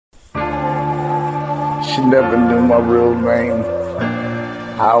She never knew my real name.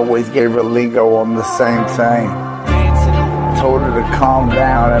 I always gave her lingo on the same thing. Told her to calm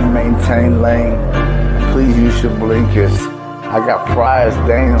down and maintain lane. Please use your blinkers. I got priors,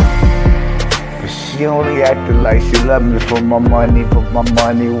 damn. But she only acted like she loved me for my money, but my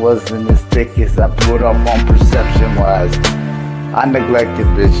money wasn't as thick as I put up on perception-wise. I neglected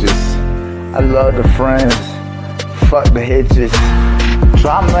bitches. I love the friends. Fuck the hitches.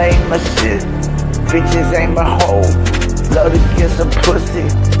 Drama ain't my shit. Bitches ain't my hoe. Love to get some pussy.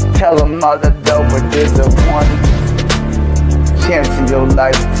 Tell them not to dope, but there's a one chance in your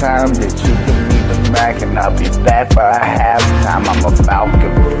lifetime that you can meet the Mac, and I'll be back by halftime. I'm a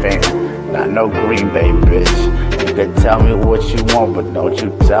Falcon fan, not no Green Bay bitch. You can tell me what you want, but don't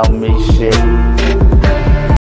you tell me shit.